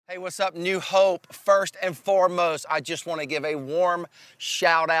Hey, what's up, New Hope? First and foremost, I just want to give a warm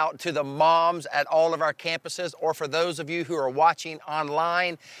shout out to the moms at all of our campuses, or for those of you who are watching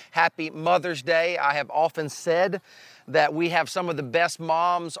online, happy Mother's Day. I have often said that we have some of the best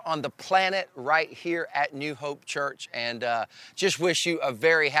moms on the planet right here at New Hope Church, and just wish you a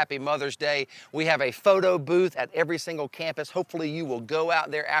very happy Mother's Day. We have a photo booth at every single campus. Hopefully you will go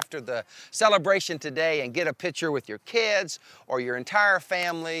out there after the celebration today and get a picture with your kids or your entire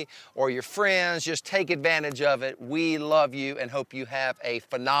family or your friends. Just take advantage of it. We love you and hope you have a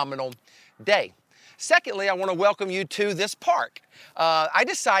phenomenal day. Secondly, I want to welcome you to this park. I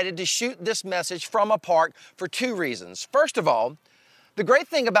decided to shoot this message from a park for two reasons. First of all, the great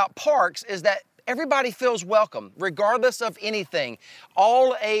thing about parks is that everybody feels welcome, regardless of anything.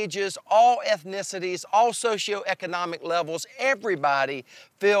 All ages, all ethnicities, all socioeconomic levels, everybody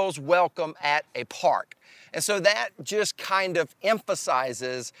feels welcome at a park. And so that just kind of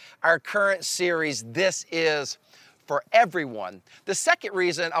emphasizes our current series, This Is for Everyone. The second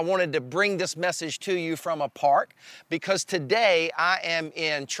reason I wanted to bring this message to you from a park, because today I am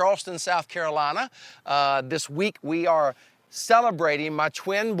in Charleston, South Carolina. This week we are celebrating my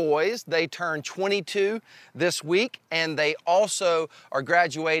twin boys. They turned 22 this week, and they also are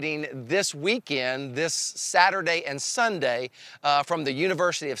graduating this weekend, this Saturday and Sunday, from the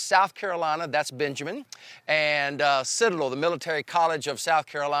University of South Carolina, that's Benjamin, and Citadel, the Military College of South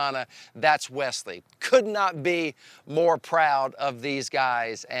Carolina, that's Wesley. Could not be more proud of these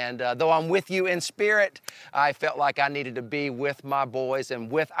guys, and though I'm with you in spirit, I felt like I needed to be with my boys and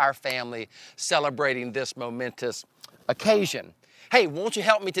with our family celebrating this momentous occasion. Hey, won't you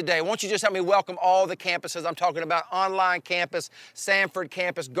help me today? Won't you just help me welcome all the campuses? I'm talking about Online Campus, Sanford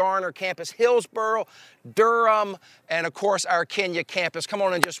Campus, Garner Campus, Hillsborough, Durham, and of course our Kenya campus. Come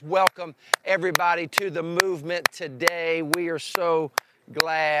on and just welcome everybody to the movement today. We are so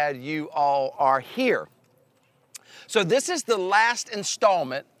glad you all are here. So this is the last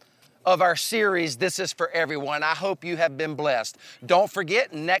installment of our series, This Is for Everyone. I hope you have been blessed. Don't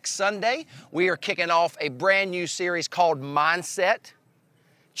forget, next Sunday, we are kicking off a brand new series called Mindset.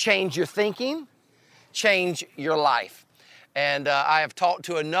 Change your thinking, change your life. And I have talked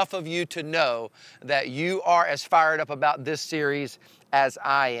to enough of you to know that you are as fired up about this series as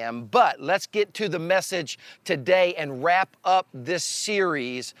I am. But let's get to the message today and wrap up this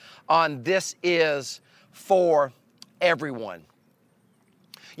series on This Is for Everyone.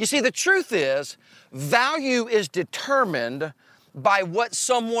 You see, the truth is, value is determined by what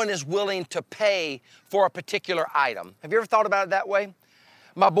someone is willing to pay for a particular item. Have you ever thought about it that way?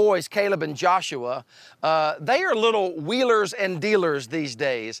 My boys, Caleb and Joshua, they are little wheelers and dealers these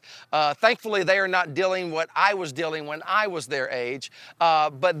days. Thankfully, they are not dealing what I was dealing when I was their age,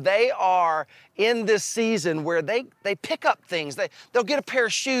 but they are in this season where they pick up things. They'll get a pair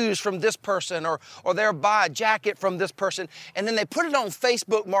of shoes from this person, or they'll buy a jacket from this person, and then they put it on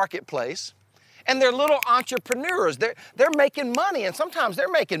Facebook Marketplace, and they're little entrepreneurs. They're making money, and sometimes they're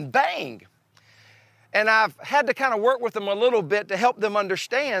making bang. And I've had to kind of work with them a little bit to help them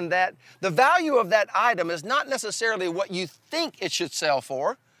understand that the value of that item is not necessarily what you think it should sell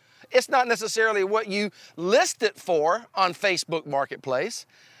for. It's not necessarily what you list it for on Facebook Marketplace.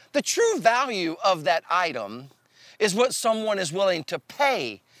 The true value of that item is what someone is willing to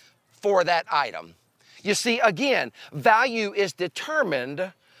pay for that item. You see, again, value is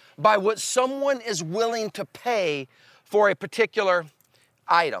determined by what someone is willing to pay for a particular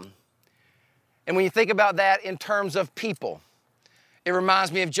item. And when you think about that in terms of people, it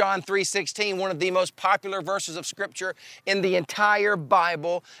reminds me of John 3:16, one of the most popular verses of Scripture in the entire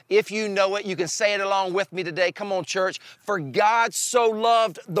Bible. If you know it, you can say it along with me today. Come on, church. For God so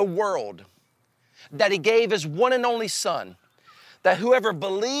loved the world that He gave His one and only Son, that whoever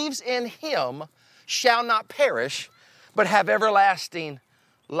believes in Him shall not perish, but have everlasting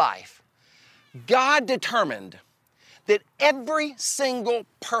life. God determined that every single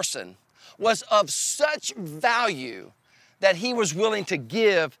person was of such value that He was willing to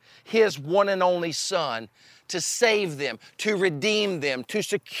give His one and only Son to save them, to redeem them, to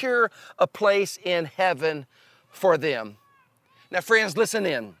secure a place in heaven for them. Now, friends, listen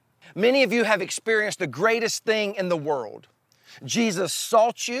in. Many of you have experienced the greatest thing in the world. Jesus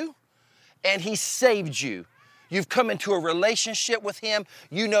sought you and He saved you. You've come into a relationship with Him.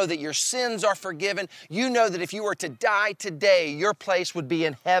 You know that your sins are forgiven. You know that if you were to die today, your place would be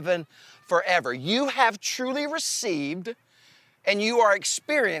in heaven forever. You have truly received and you are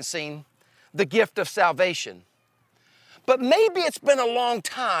experiencing the gift of salvation. But maybe it's been a long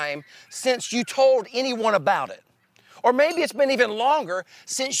time since you told anyone about it. Or maybe it's been even longer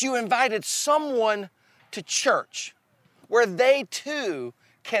since you invited someone to church where they too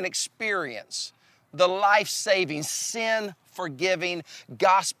can experience the life-saving, sin-forgiving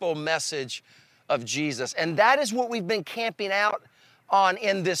gospel message of Jesus. And that is what we've been camping out on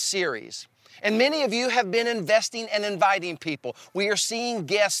in this series. And many of you have been investing and inviting people. We are seeing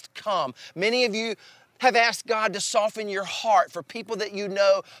guests come. Many of you have asked God to soften your heart for people that you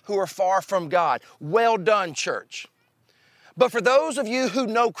know who are far from God. Well done, church. But for those of you who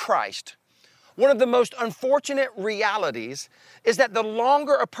know Christ, one of the most unfortunate realities is that the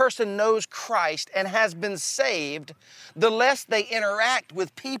longer a person knows Christ and has been saved, the less they interact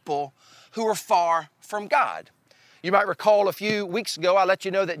with people who are far from God. You might recall a few weeks ago, I let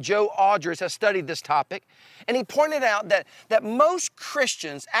you know that Joe Audrey has studied this topic, and he pointed out that most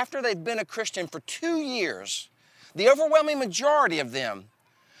Christians, after they've been a Christian for 2 years, the overwhelming majority of them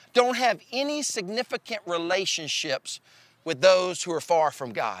don't have any significant relationships with those who are far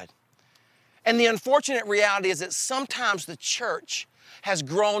from God. And the unfortunate reality is that sometimes the church has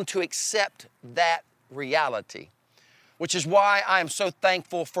grown to accept that reality, which is why I am so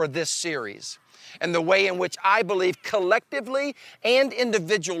thankful for this series and the way in which I believe collectively and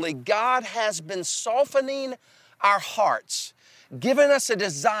individually God has been softening our hearts, giving us a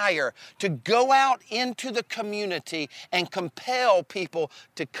desire to go out into the community and compel people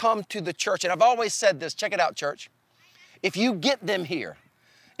to come to the church. And I've always said this, check it out, church. If you get them here,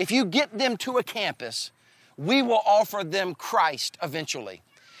 if you get them to a campus, we will offer them Christ eventually.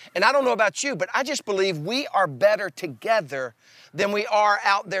 And I don't know about you, but I just believe we are better together than we are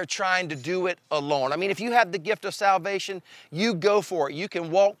out there trying to do it alone. I mean, if you have the gift of salvation, you go for it. You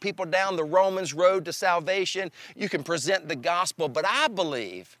can walk people down the Romans road to salvation. You can present the gospel. But I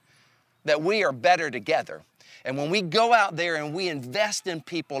believe that we are better together. And when we go out there and we invest in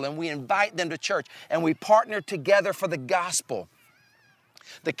people and we invite them to church and we partner together for the gospel,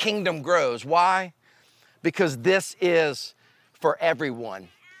 the kingdom grows. Why? Because this is for everyone.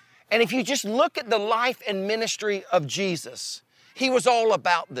 And if you just look at the life and ministry of Jesus, he was all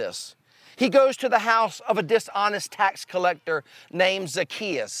about this. He goes to the house of a dishonest tax collector named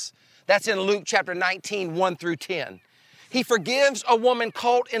Zacchaeus. That's in Luke chapter 19, 1 through 10. He forgives a woman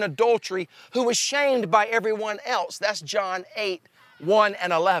caught in adultery who was shamed by everyone else. That's John 8, 1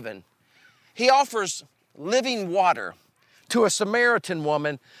 and 11. He offers living water to a Samaritan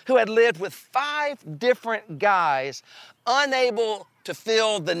woman who had lived with 5 different guys, unable to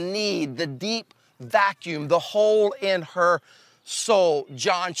fill the need, the deep vacuum, the hole in her soul,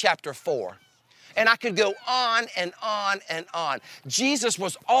 John chapter 4. And I could go on and on and on. Jesus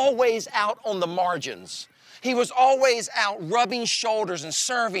was always out on the margins. He was always out rubbing shoulders and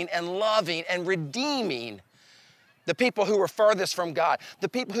serving and loving and redeeming the people who were furthest from God, the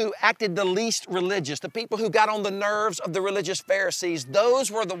people who acted the least religious, the people who got on the nerves of the religious Pharisees.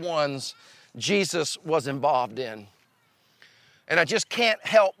 Those were the ones Jesus was involved in. And I just can't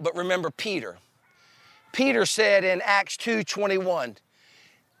help but remember Peter. Peter said in Acts 2:21,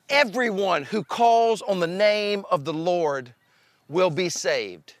 everyone who calls on the name of the Lord will be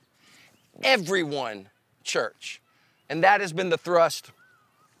saved. Everyone, church. And that has been the thrust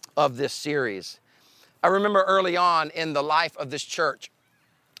of this series. I remember early on in the life of this church,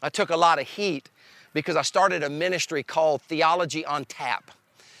 I took a lot of heat because I started a ministry called Theology on Tap.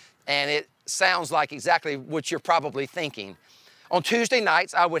 And it sounds like exactly what you're probably thinking. On Tuesday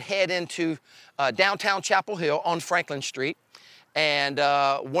nights, I would head into downtown Chapel Hill on Franklin Street. And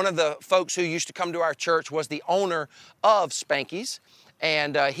one of the folks who used to come to our church was the owner of Spanky's.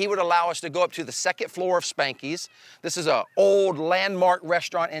 And he would allow us to go up to the second floor of Spanky's. This is an old landmark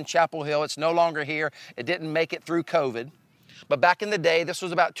restaurant in Chapel Hill. It's no longer here. It didn't make it through COVID. But back in the day, this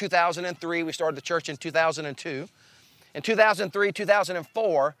was about 2003. We started the church in 2002. In 2003,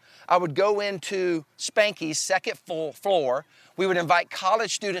 2004, I would go into Spanky's second floor. We would invite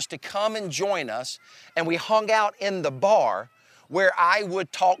college students to come and join us, and we hung out in the bar where I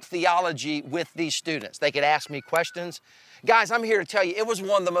would talk theology with these students. They could ask me questions. Guys, I'm here to tell you, it was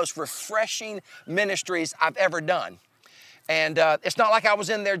one of the most refreshing ministries I've ever done. And it's not like I was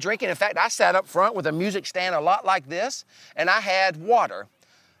in there drinking. In fact, I sat up front with a music stand a lot like this, and I had water.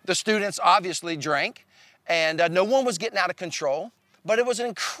 The students obviously drank, and no one was getting out of control. But it was an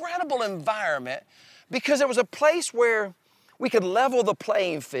incredible environment because it was a place where we could level the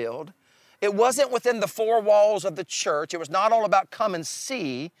playing field. It wasn't within the 4 walls of the church. It was not all about come and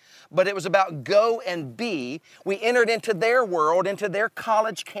see, but it was about go and be. We entered into their world, into their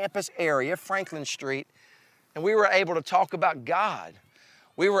college campus area, Franklin Street, and we were able to talk about God.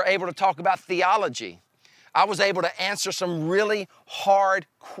 We were able to talk about theology. I was able to answer some really hard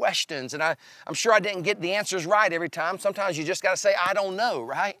questions, and I'm sure I didn't get the answers right every time. Sometimes you just got to say, I don't know,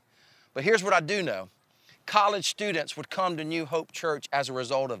 right? But here's what I do know. college students would come to New Hope Church as a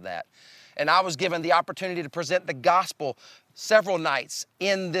result of that. And I was given the opportunity to present the gospel several nights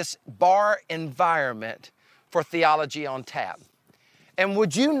in this bar environment for Theology on Tap. And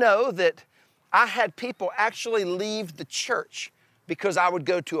would you know that I had people actually leave the church because I would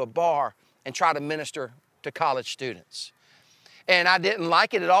go to a bar and try to minister to college students. And I didn't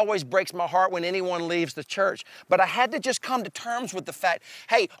like it. It always breaks my heart when anyone leaves the church. But I had to just come to terms with the fact,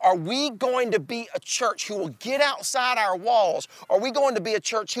 hey, are we going to be a church who will get outside our walls? Are we going to be a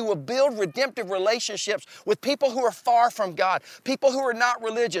church who will build redemptive relationships with people who are far from God, people who are not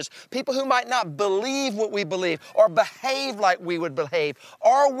religious, people who might not believe what we believe or behave like we would behave?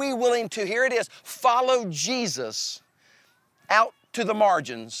 Are we willing to, here it is, follow Jesus out to the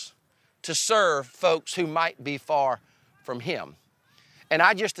margins to serve folks who might be far from Him? And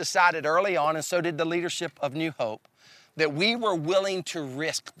I just decided early on, and so did the leadership of New Hope, that we were willing to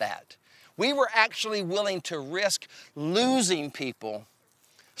risk that. We were actually willing to risk losing people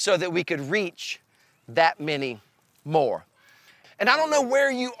so that we could reach that many more. And I don't know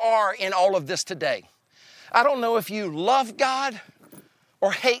where you are in all of this today. I don't know if you love God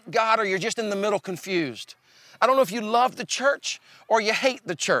or hate God, or you're just in the middle confused. I don't know if you love the church or you hate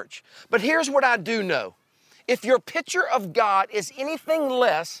the church. But here's what I do know. If your picture of God is anything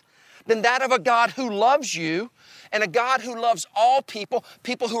less than that of a God who loves you and a God who loves all people,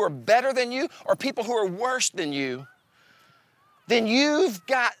 people who are better than you or people who are worse than you, then you've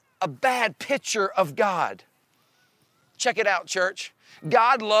got a bad picture of God. Check it out, church.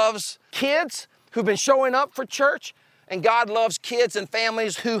 God loves kids who've been showing up for church, and God loves kids and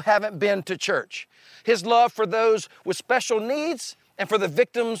families who haven't been to church. His love for those with special needs and for the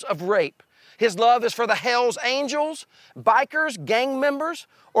victims of rape. His love is for the Hells Angels, bikers, gang members,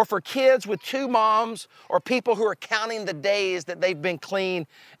 or for kids with two moms or people who are counting the days that they've been clean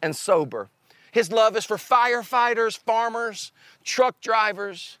and sober. His love is for firefighters, farmers, truck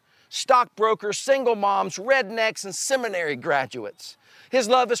drivers, stockbrokers, single moms, rednecks, and seminary graduates. His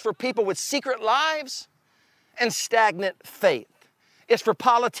love is for people with secret lives and stagnant faith. It's for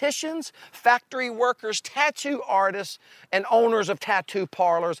politicians, factory workers, tattoo artists, and owners of tattoo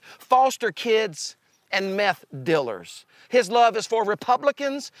parlors, foster kids, and meth dealers. His love is for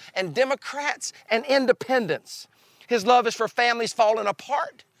Republicans and Democrats and independents. His love is for families falling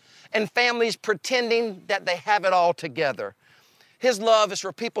apart and families pretending that they have it all together. His love is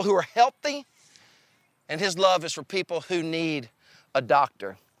for people who are healthy, and His love is for people who need a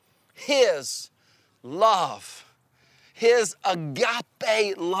doctor. His love, His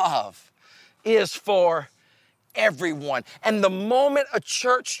agape love, is for everyone. And the moment a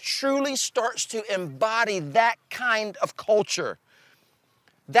church truly starts to embody that kind of culture,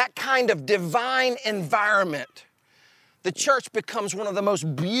 that kind of divine environment, the church becomes one of the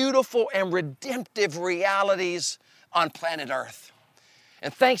most beautiful and redemptive realities on planet Earth.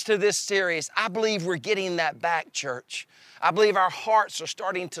 And thanks to this series, I believe we're getting that back, church. I believe our hearts are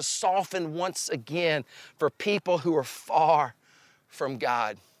starting to soften once again for people who are far from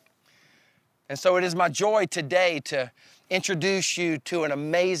God. And so it is my joy today to introduce you to an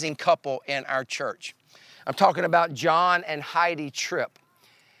amazing couple in our church. I'm talking about John and Heidi Tripp.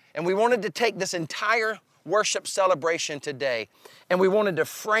 And we wanted to take this entire worship celebration today, and we wanted to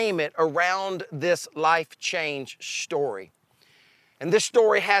frame it around this life change story. And this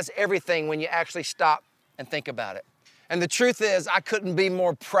story has everything when you actually stop and think about it. And the truth is, I couldn't be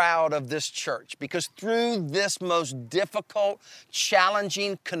more proud of this church, because through this most difficult,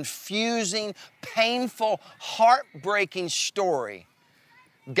 challenging, confusing, painful, heartbreaking story,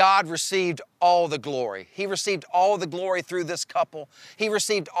 God received all the glory. He received all the glory through this couple. He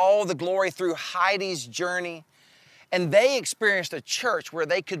received all the glory through Heidi's journey. And they experienced a church where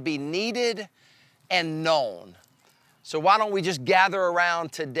they could be needed and known. So why don't we just gather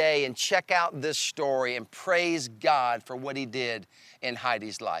around today and check out this story and praise God for what He did in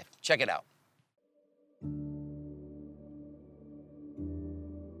Heidi's life. Check it out.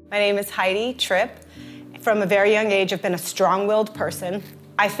 My name is Heidi Tripp. From a very young age, I've been a strong-willed person.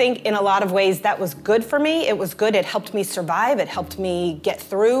 I think in a lot of ways that was good for me. It was good. It helped me survive. It helped me get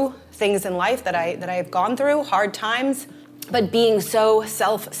through things in life that I have gone through, hard times. But being so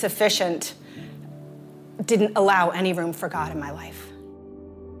self-sufficient didn't allow any room for God in my life.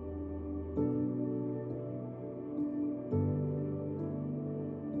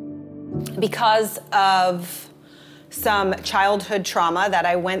 Because of some childhood trauma that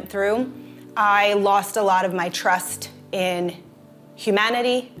I went through, I lost a lot of my trust in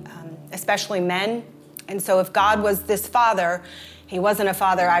humanity, especially men. And so if God was this father, He wasn't a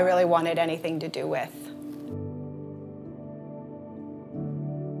father I really wanted anything to do with.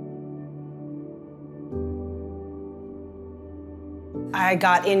 I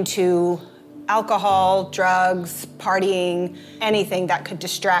got into alcohol, drugs, partying, anything that could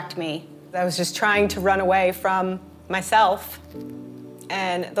distract me. I was just trying to run away from myself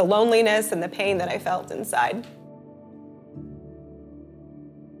and the loneliness and the pain that I felt inside.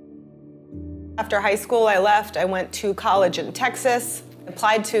 After high school, I left. I went to college in Texas,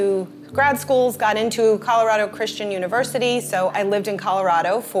 applied to grad schools, got into Colorado Christian University. So I lived in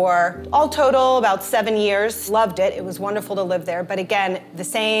Colorado for all total about 7 years. Loved it. It was wonderful to live there. But again, the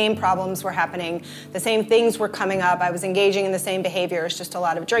same problems were happening. The same things were coming up. I was engaging in the same behaviors, just a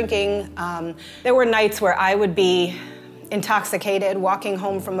lot of drinking. There were nights where I would be intoxicated, walking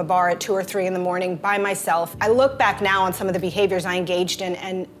home from a bar at 2 or 3 in the morning by myself. I look back now on some of the behaviors I engaged in,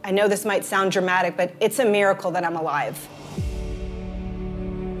 and I know this might sound dramatic, but it's a miracle that I'm alive.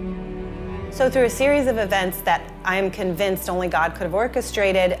 So through a series of events that I am convinced only God could have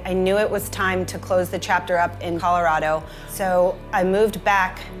orchestrated, I knew it was time to close the chapter up in Colorado. So I moved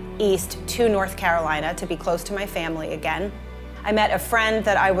back east to North Carolina to be close to my family again. I met a friend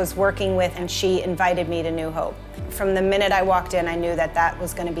that I was working with, and she invited me to New Hope. From the minute I walked in, I knew that that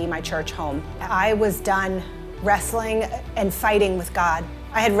was going to be my church home. I was done wrestling and fighting with God.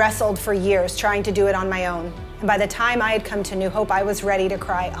 I had wrestled for years trying to do it on my own. And by the time I had come to New Hope, I was ready to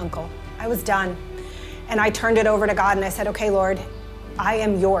cry uncle. I was done. And I turned it over to God and I said, okay, Lord, I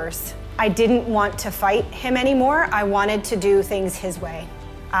am yours. I didn't want to fight him anymore. I wanted to do things his way.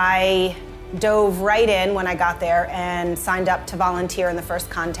 I dove right in when I got there and signed up to volunteer in the First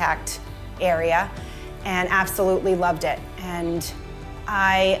Contact area and absolutely loved it. And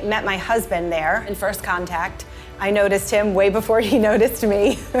I met my husband there in First Contact. I noticed him way before he noticed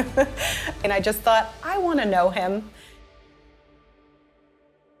me. And I just thought, I want to know him.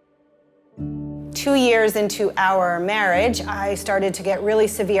 2 years into our marriage, I started to get really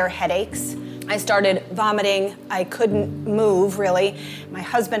severe headaches. I started vomiting. I couldn't move, really. My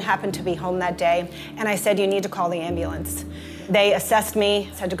husband happened to be home that day, and I said, you need to call the ambulance. They assessed me,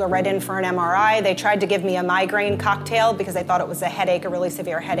 said to go right in for an MRI. They tried to give me a migraine cocktail because they thought it was a headache, a really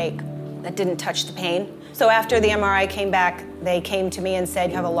severe headache that didn't touch the pain. So after the MRI came back, they came to me and said,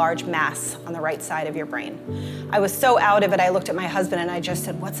 you have a large mass on the right side of your brain. I was so out of it, I looked at my husband and I just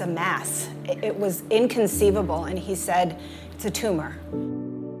said, what's a mass? It was inconceivable, and he said, it's a tumor.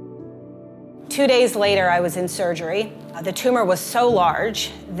 2 days later, I was in surgery. The tumor was so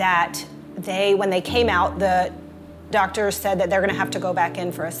large that when they came out, the doctors said that they're gonna have to go back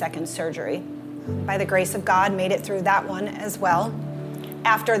in for a second surgery. By the grace of God, made it through that one as well.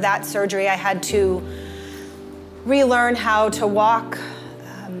 After that surgery, I had to relearn how to walk,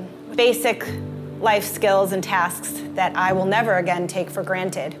 basic life skills and tasks that I will never again take for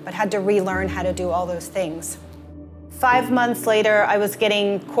granted, but had to relearn how to do all those things. 5 months later, I was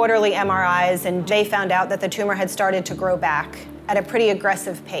getting quarterly MRIs, and they found out that the tumor had started to grow back at a pretty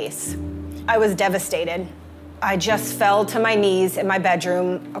aggressive pace. I was devastated. I just fell to my knees in my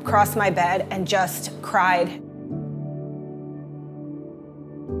bedroom, across my bed, and just cried.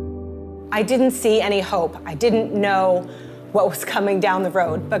 I didn't see any hope. I didn't know what was coming down the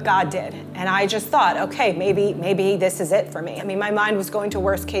road, but God did. And I just thought, okay, maybe this is it for me. I mean, my mind was going to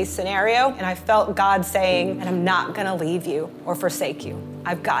worst case scenario, and I felt God saying, and I'm not gonna leave you or forsake you.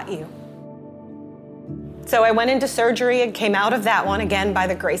 I've got you. So I went into surgery and came out of that one again by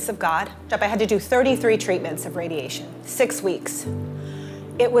the grace of God. I had to do 33 treatments of radiation, 6 weeks.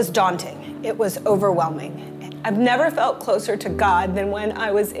 It was daunting. It was overwhelming. I've never felt closer to God than when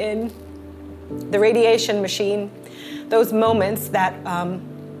I was in the radiation machine. Those moments that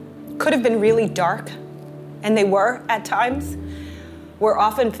could have been really dark, and they were at times, were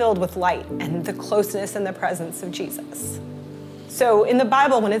often filled with light and the closeness and the presence of Jesus. So in the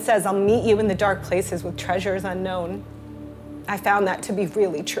Bible, when it says, I'll meet you in the dark places with treasures unknown, I found that to be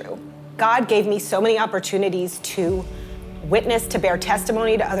really true. God gave me so many opportunities to witness, to bear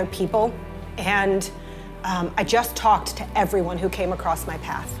testimony to other people, and I just talked to everyone who came across my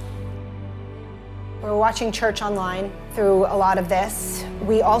path. We were watching church online through a lot of this.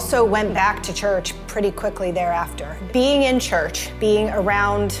 We also went back to church pretty quickly thereafter. Being in church, being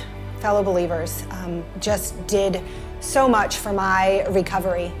around fellow believers, just did so much for my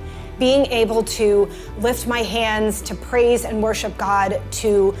recovery. Being able to lift my hands, to praise and worship God,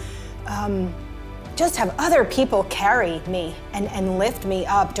 to just have other people carry me and lift me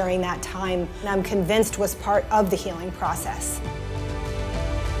up during that time, and I'm convinced was part of the healing process.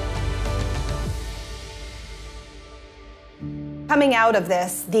 Coming out of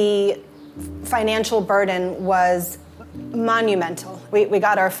this, the financial burden was monumental. We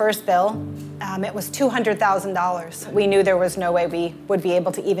got our first bill. It was $200,000. We knew there was no way we would be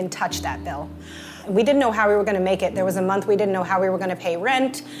able to even touch that bill. We didn't know how we were going to make it. There was a month we didn't know how we were going to pay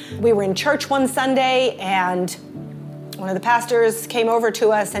rent. We were in church one Sunday, and one of the pastors came over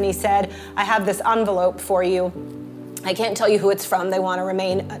to us and he said, I have this envelope for you. I can't tell you who it's from. They want to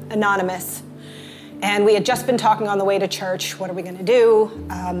remain anonymous. And we had just been talking on the way to church. What are we going to do?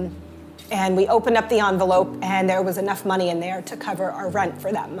 And we opened up the envelope, and there was enough money in there to cover our rent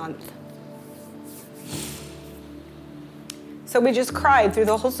for that month. So we just cried through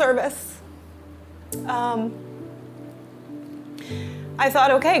the whole service. I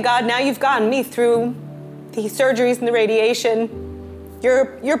thought, okay, God, now you've gotten me through the surgeries and the radiation.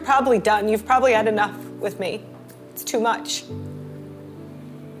 You're probably done. You've probably had enough with me. It's too much.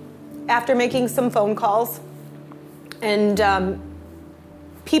 After making some phone calls and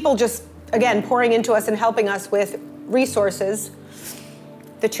people just, again, pouring into us and helping us with resources,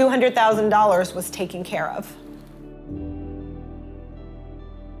 the $200,000 was taken care of.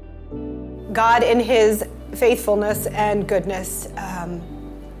 God, in his faithfulness and goodness,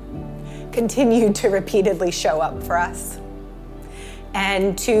 continued to repeatedly show up for us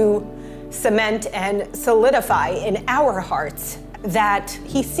and to cement and solidify in our hearts that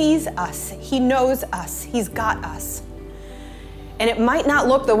he sees us, he knows us, he's got us. And it might not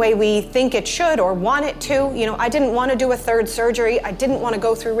look the way we think it should or want it to. You know, I didn't want to do a third surgery. I didn't want to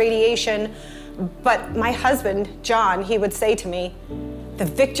go through radiation. But my husband, John, he would say to me, the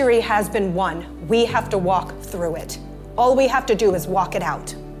victory has been won. We have to walk through it. All we have to do is walk it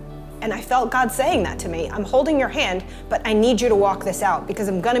out. And I felt God saying that to me. I'm holding your hand, but I need you to walk this out because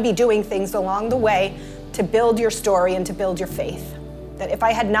I'm going to be doing things along the way to build your story and to build your faith. That if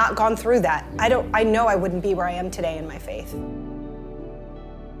I had not gone through that, I know I wouldn't be where I am today in my faith.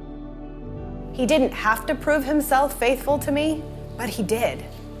 He didn't have to prove himself faithful to me, but he did.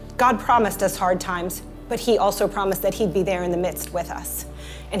 God promised us hard times, but he also promised that he'd be there in the midst with us.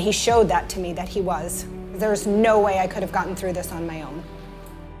 And he showed that to me that he was. There's no way I could have gotten through this on my own.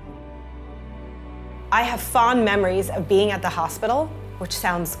 I have fond memories of being at the hospital, which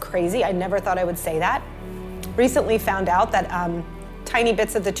sounds crazy. I never thought I would say that. Recently found out that tiny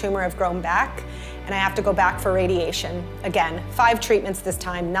bits of the tumor have grown back, and I have to go back for radiation. Again, 5 treatments this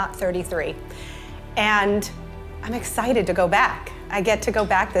time, not 33. And I'm excited to go back. I get to go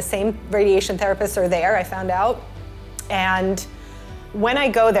back. The same radiation therapists are there, I found out. And when I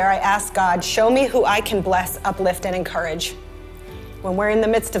go there, I ask God, show me who I can bless, uplift, and encourage. When we're in the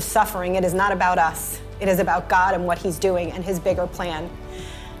midst of suffering, it is not about us. It is about God and what he's doing and his bigger plan.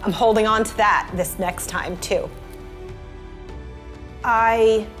 I'm holding on to that this next time too.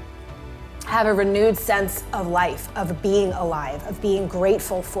 I have a renewed sense of life, of being alive, of being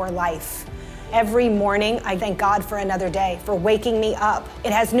grateful for life. Every morning, I thank God for another day, for waking me up.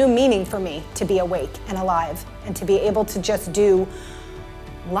 It has new meaning for me to be awake and alive and to be able to just do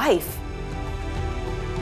life